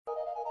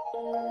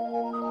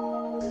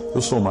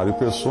Eu sou Mário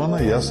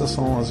Persona e essas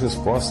são as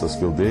respostas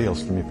que eu dei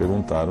aos que me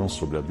perguntaram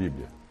sobre a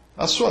Bíblia.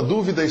 A sua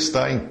dúvida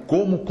está em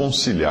como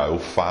conciliar o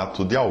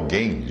fato de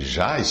alguém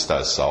já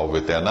estar salvo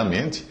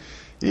eternamente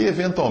e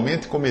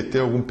eventualmente cometer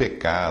algum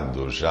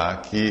pecado, já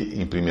que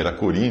em 1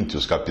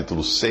 Coríntios,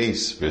 capítulo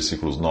 6,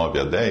 versículos 9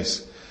 a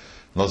 10,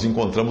 nós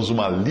encontramos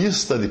uma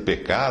lista de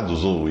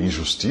pecados ou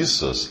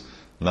injustiças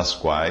nas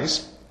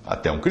quais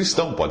até um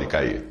cristão pode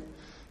cair.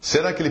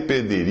 Será que ele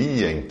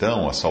perderia,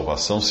 então, a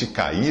salvação se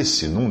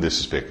caísse num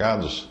desses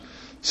pecados?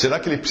 Será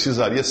que ele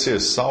precisaria ser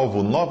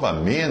salvo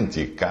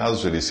novamente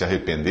caso ele se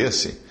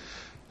arrependesse?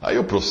 Aí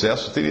o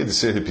processo teria de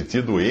ser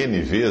repetido N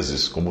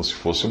vezes, como se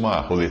fosse uma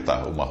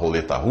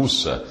roleta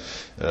russa,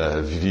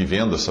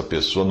 vivendo essa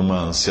pessoa numa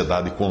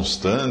ansiedade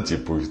constante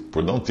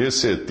por não ter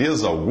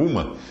certeza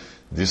alguma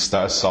de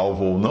estar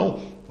salvo ou não,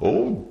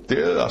 ou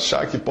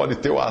achar que pode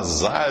ter o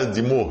azar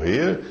de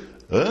morrer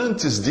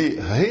antes de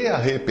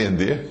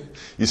rearrepender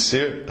e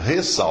ser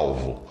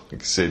ressalvo,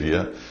 que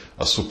seria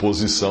a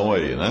suposição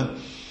aí, né?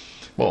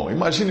 Bom,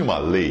 imagine uma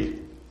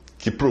lei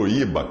que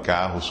proíba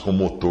carros com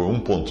motor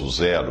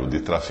 1.0 de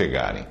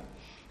trafegarem.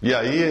 E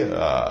aí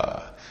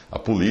a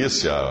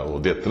polícia, o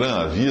Detran,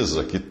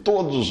 avisa que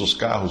todos os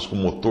carros com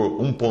motor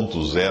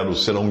 1.0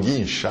 serão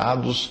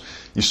guinchados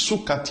e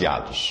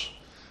sucateados.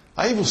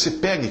 Aí você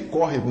pega e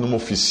corre numa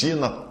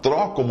oficina,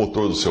 troca o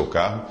motor do seu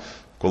carro,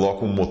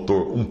 coloca um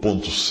motor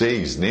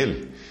 1.6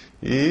 nele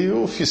e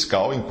o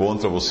fiscal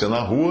encontra você na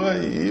rua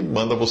e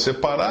manda você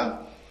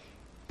parar,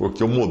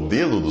 porque o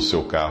modelo do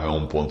seu carro é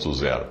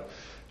 1.0.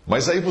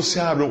 Mas aí você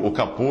abre o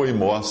capô e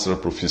mostra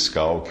para o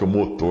fiscal que o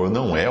motor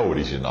não é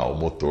original, o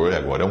motor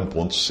agora é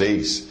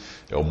 1.6,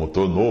 é o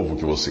motor novo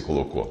que você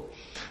colocou.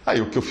 Aí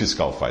o que o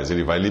fiscal faz?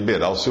 Ele vai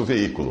liberar o seu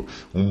veículo.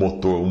 Um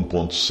motor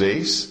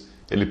 1.6...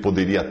 ele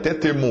poderia até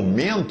ter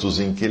momentos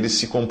em que ele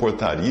se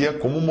comportaria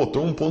como um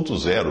motor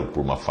 1.0, por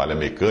uma falha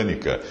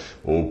mecânica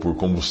ou por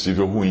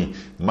combustível ruim.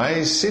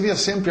 Mas seria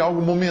sempre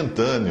algo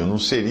momentâneo, não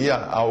seria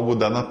algo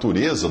da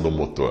natureza do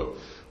motor.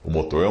 O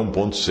motor é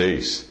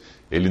 1.6.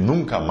 Ele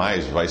nunca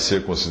mais vai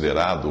ser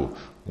considerado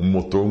um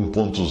motor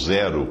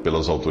 1.0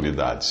 pelas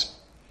autoridades.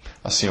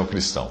 Assim é o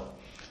cristão.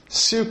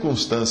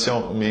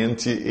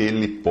 Circunstancialmente,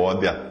 ele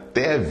pode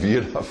até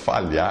vir a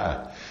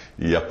falhar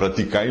e a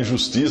praticar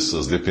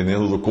injustiças,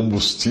 dependendo do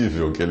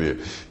combustível que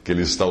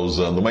ele está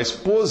usando. Mas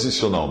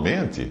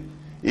posicionalmente,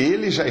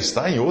 ele já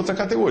está em outra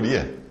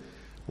categoria.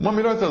 Uma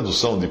melhor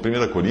tradução de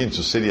 1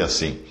 Coríntios seria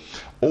assim: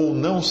 ou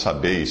não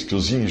sabeis que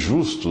os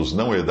injustos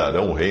não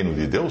herdarão o reino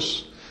de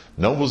Deus?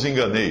 Não vos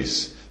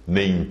enganeis,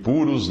 nem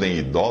impuros, nem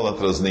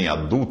idólatras, nem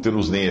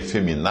adúlteros, nem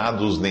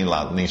efeminados,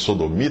 nem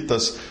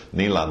sodomitas,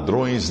 nem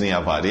ladrões, nem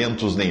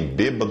avarentos, nem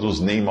bêbados,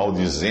 nem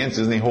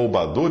maldizentes, nem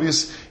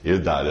roubadores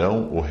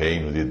herdarão o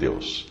reino de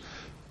Deus.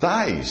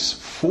 Tais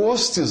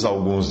fostes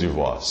alguns de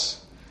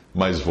vós,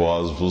 mas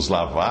vós vos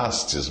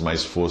lavastes,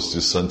 mas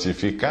fostes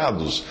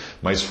santificados,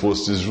 mas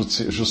fostes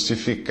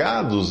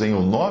justificados em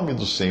o nome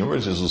do Senhor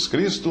Jesus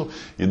Cristo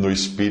e no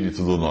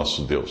Espírito do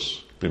nosso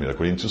Deus. 1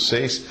 Coríntios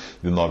 6,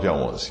 de 9 a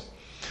 11.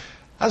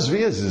 Às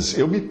vezes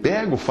eu me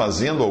pego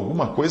fazendo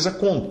alguma coisa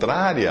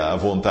contrária à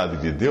vontade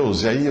de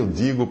Deus, e aí eu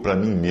digo para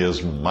mim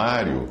mesmo: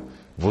 Mário,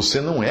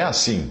 você não é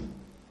assim.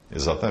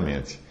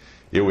 Exatamente.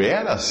 Eu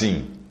era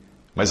assim,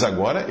 mas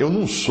agora eu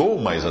não sou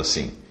mais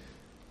assim.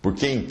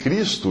 Porque em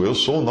Cristo eu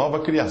sou nova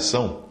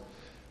criação.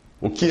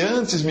 O que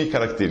antes me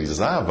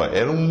caracterizava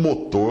era um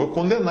motor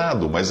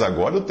condenado, mas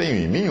agora eu tenho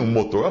em mim um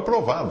motor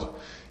aprovado.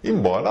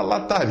 Embora a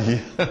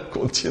lataria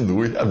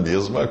continue a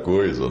mesma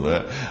coisa,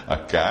 né? A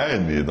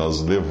carne,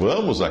 nós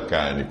levamos a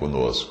carne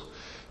conosco.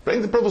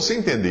 Para você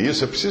entender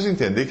isso, é preciso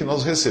entender que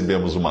nós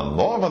recebemos uma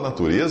nova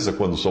natureza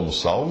quando somos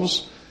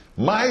salvos,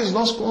 mas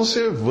nós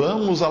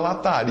conservamos a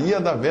lataria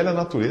da velha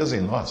natureza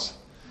em nós.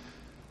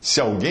 Se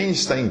alguém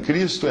está em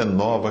Cristo, é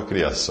nova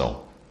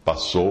criação.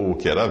 Passou o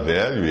que era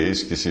velho, e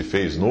eis que se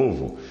fez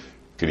novo,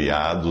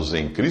 criados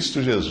em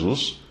Cristo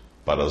Jesus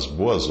para as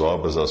boas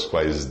obras, as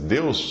quais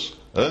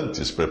Deus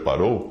antes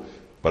preparou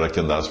para que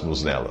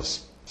andássemos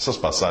nelas. Essas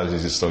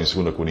passagens estão em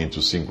 2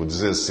 Coríntios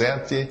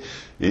 5,17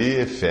 e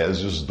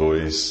Efésios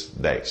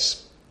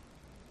 2,10.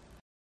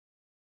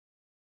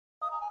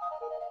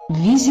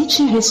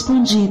 Visite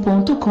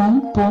respondi.com.br.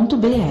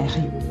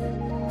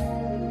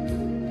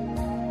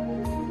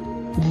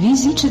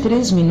 Visite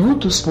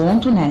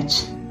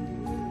 3minutos.net.